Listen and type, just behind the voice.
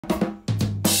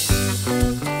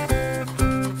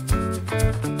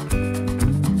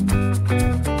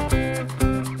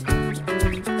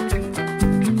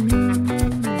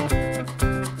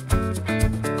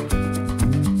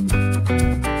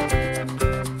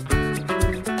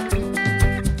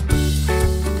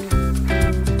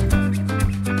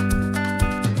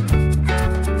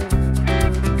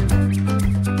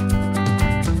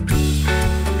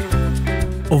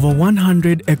Over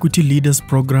 100 Equity Leaders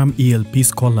Program ELP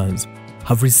scholars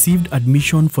have received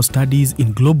admission for studies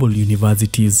in global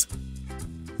universities.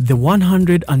 The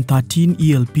 113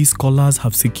 ELP scholars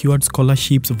have secured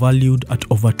scholarships valued at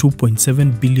over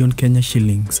 2.7 billion Kenya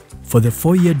shillings for the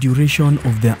 4-year duration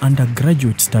of their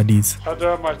undergraduate studies.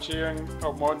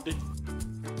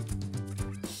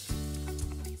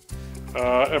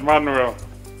 Emmanuel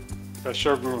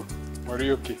Kashogu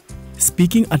Moriuki.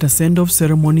 Speaking at a send-off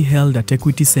ceremony held at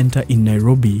Equity Center in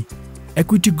Nairobi,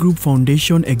 Equity Group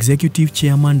Foundation Executive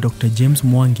Chairman Dr. James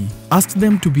Mwangi asked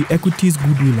them to be Equity's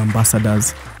goodwill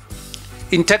ambassadors.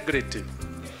 Integrity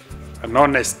and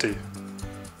honesty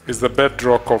is the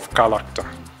bedrock of character.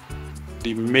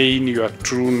 Remain your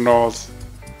true north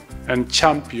and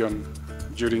champion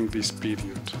during this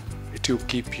period. It will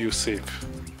keep you safe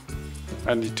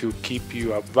and it will keep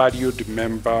you a valued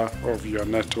member of your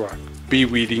network. Be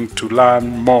willing to learn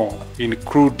more,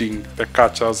 including the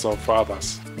cultures of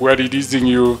others. We're releasing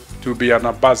you to be an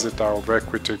ambassador of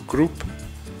Equity Group.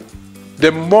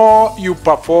 The more you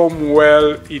perform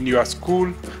well in your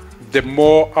school, the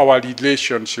more our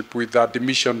relationship with the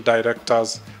admission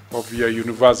directors of your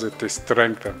university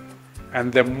strengthen,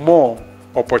 and the more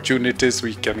opportunities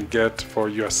we can get for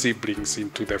your siblings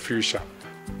into the future.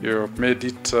 You made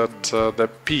it at the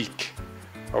peak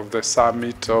of the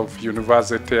summit of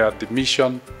university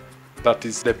admission. That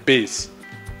is the base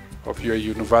of your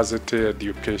university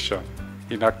education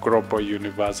in a global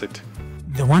university.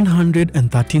 The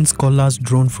 113 scholars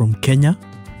drawn from Kenya,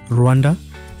 Rwanda,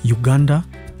 Uganda,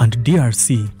 and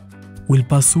DRC will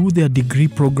pursue their degree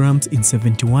programs in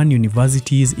 71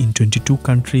 universities in 22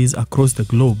 countries across the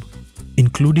globe,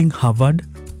 including Harvard,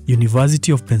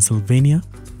 University of Pennsylvania,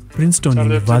 Princeton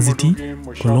University,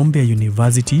 Columbia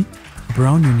University,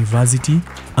 Brown University,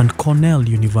 and Cornell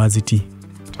University.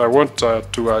 I want to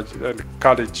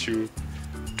encourage you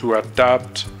to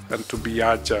adapt and to be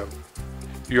agile.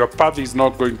 Your path is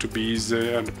not going to be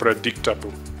easy and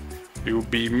predictable. You'll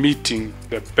be meeting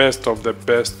the best of the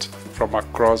best from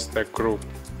across the globe.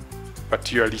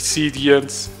 But your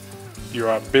resilience,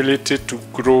 your ability to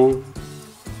grow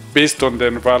based on the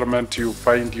environment you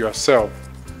find yourself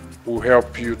will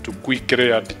help you to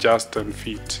quickly adjust and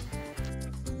fit.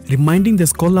 Reminding the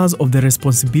scholars of the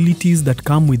responsibilities that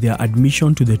come with their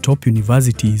admission to the top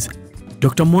universities,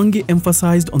 Dr. Mwangi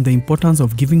emphasized on the importance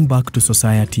of giving back to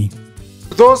society.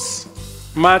 Those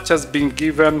much has been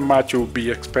given, much will be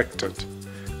expected.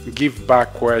 Give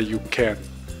back where you can.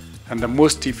 And the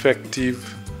most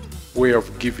effective way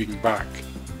of giving back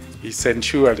is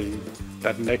ensuring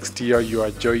that next year you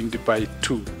are joined by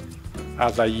 2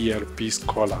 other ELP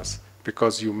scholars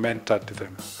because you mentored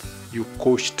them, you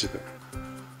coached them.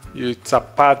 It's a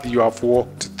path you have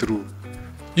walked through.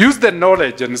 Use the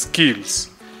knowledge and skills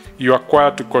you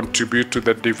acquire to contribute to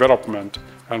the development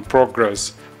and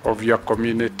progress of your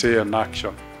community and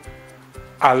action.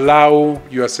 Allow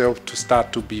yourself to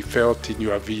start to be felt in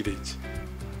your village.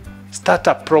 Start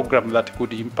a program that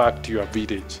could impact your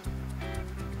village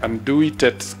and do it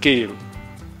at scale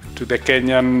to the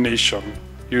Kenyan nation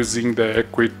using the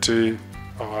Equity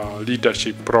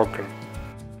Leadership Program.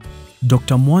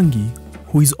 Dr. Mwangi,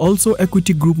 who is also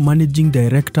Equity Group Managing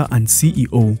Director and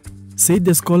CEO, said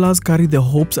the scholars carry the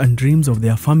hopes and dreams of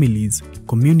their families,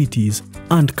 communities,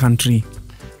 and country.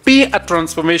 Be a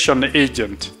transformation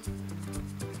agent,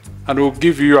 and we'll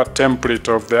give you a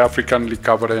template of the African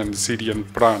Recovery and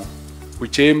Resilience Plan,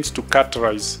 which aims to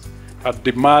catalyze a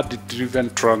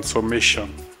demand-driven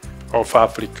transformation of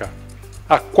Africa.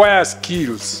 Acquire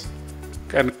skills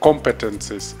and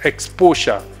competencies,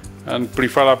 exposure, and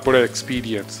preferable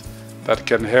experience that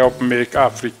can help make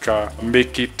Africa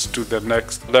make it to the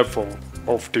next level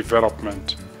of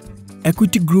development.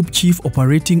 Equity Group Chief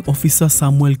Operating Officer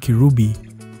Samuel Kirubi,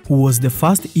 who was the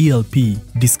first ELP,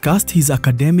 discussed his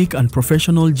academic and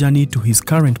professional journey to his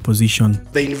current position.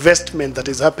 The investment that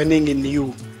is happening in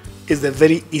you is the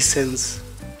very essence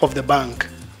of the bank,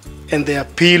 and the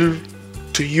appeal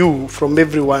to you from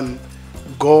everyone,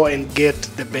 go and get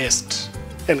the best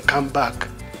and come back.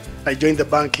 I joined the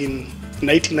bank in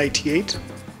 1998,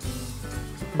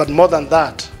 but more than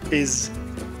that is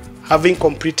having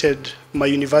completed my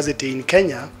university in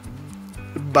Kenya,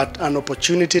 but an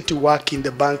opportunity to work in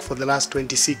the bank for the last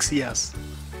 26 years,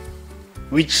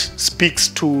 which speaks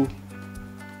to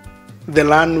the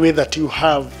runway that you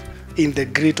have in the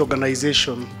great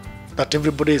organization that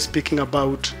everybody is speaking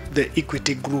about, the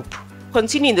Equity Group.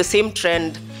 Continuing the same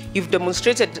trend, you've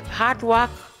demonstrated hard work,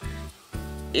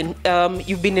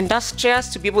 you've been industrious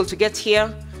to be able to get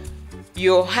here.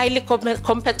 You're highly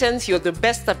competent, you're the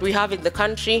best that we have in the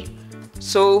country.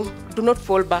 So do not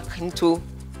fall back into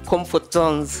comfort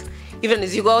zones. Even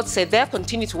as you go outside there,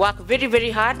 continue to work very,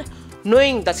 very hard,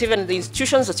 knowing that even the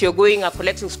institutions that you're going are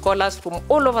collecting scholars from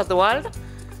all over the world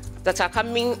that are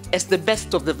coming as the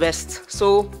best of the best.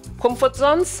 So comfort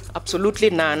zones, absolutely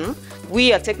none.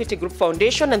 We at Equity Group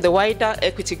Foundation and the wider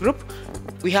Equity Group,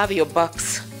 we have your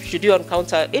backs. Should you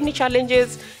encounter any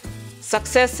challenges,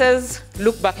 successes,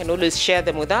 look back and always share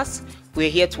them with us. We're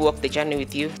here to walk the journey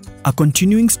with you. A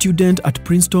continuing student at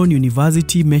Princeton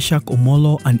University, Meshach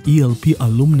Omolo, an ELP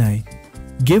alumni,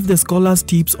 gave the scholars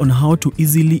tips on how to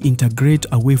easily integrate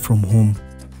away from home.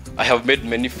 I have made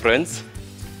many friends.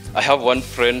 I have one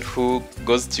friend who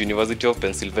goes to University of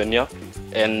Pennsylvania,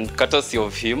 and courtesy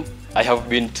of him, I have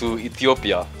been to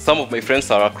Ethiopia. Some of my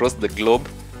friends are across the globe.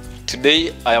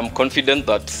 Today, I am confident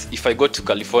that if I go to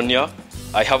California,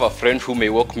 I have a friend who may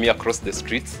walk me across the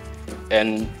streets.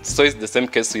 And so is the same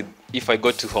case with if I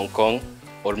go to Hong Kong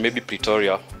or maybe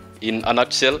Pretoria. In a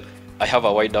nutshell, I have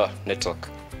a wider network.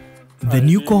 The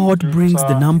new cohort brings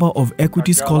the number of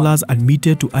equity scholars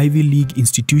admitted to Ivy League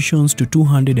institutions to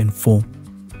 204.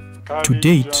 To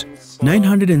date,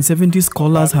 970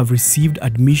 scholars have received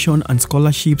admission and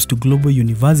scholarships to global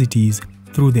universities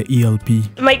through the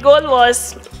ELP. My goal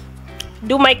was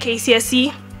do my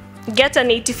KCSE, get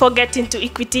an 84, get into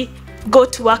equity, go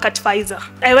to work at Pfizer.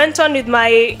 I went on with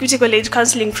my Equity College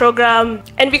counseling program,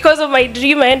 and because of my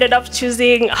dream, I ended up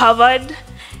choosing Harvard.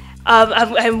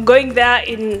 I'm going there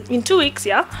in 2 weeks,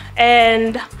 yeah.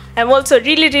 And I'm also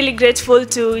really, really grateful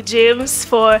to James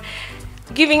for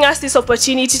giving us this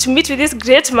opportunity to meet with these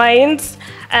great minds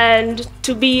and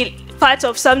to be part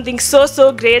of something so,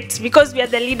 so great, because we are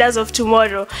the leaders of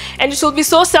tomorrow. And it will be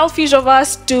so selfish of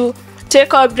us to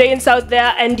take our brains out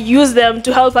there and use them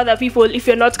to help other people if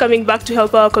you're not coming back to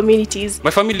help our communities.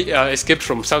 My family escaped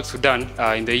from South Sudan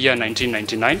in the year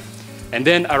 1999 and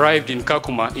then arrived in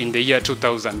Kakuma in the year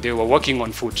 2000. They were working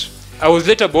on food. I was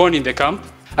later born in the camp.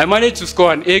 I managed to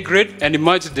score an A grade and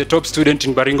emerged the top student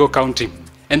in Baringo County.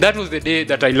 And that was the day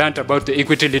that I learned about the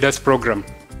Equity Leaders Program.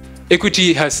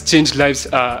 Equity has changed lives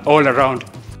all around.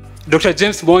 Dr.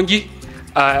 James Mwangi,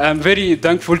 I'm very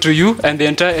thankful to you and the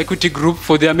entire Equity Group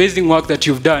for the amazing work that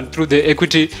you've done through the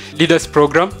Equity Leaders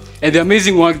Program and the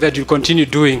amazing work that you continue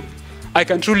doing. I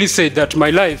can truly say that my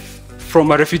life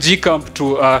from a refugee camp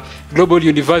to a global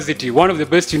university, one of the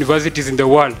best universities in the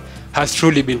world, has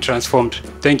truly been transformed.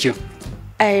 Thank you.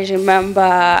 I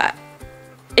remember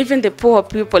even the poor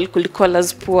people could call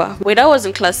us poor. When I was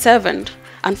in class 7,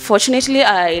 unfortunately,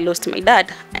 I lost my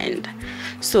dad. And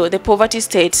so the poverty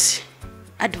state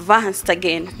advanced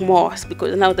again more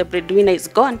because now the breadwinner is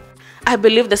gone. I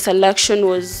believe the selection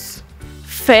was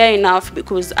fair enough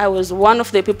because I was one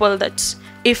of the people that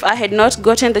if I had not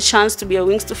gotten the chance to be a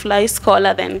Wings to Fly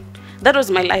scholar, then that was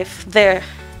my life there.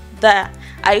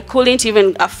 I couldn't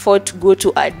even afford to go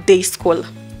to a day school.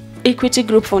 Equity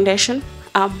Group Foundation,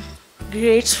 I'm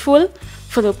grateful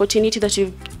for the opportunity that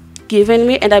you've given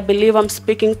me, and I believe I'm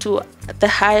speaking to the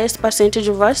highest percentage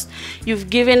of us. You've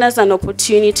given us an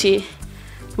opportunity.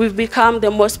 We've become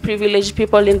the most privileged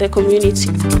people in the community.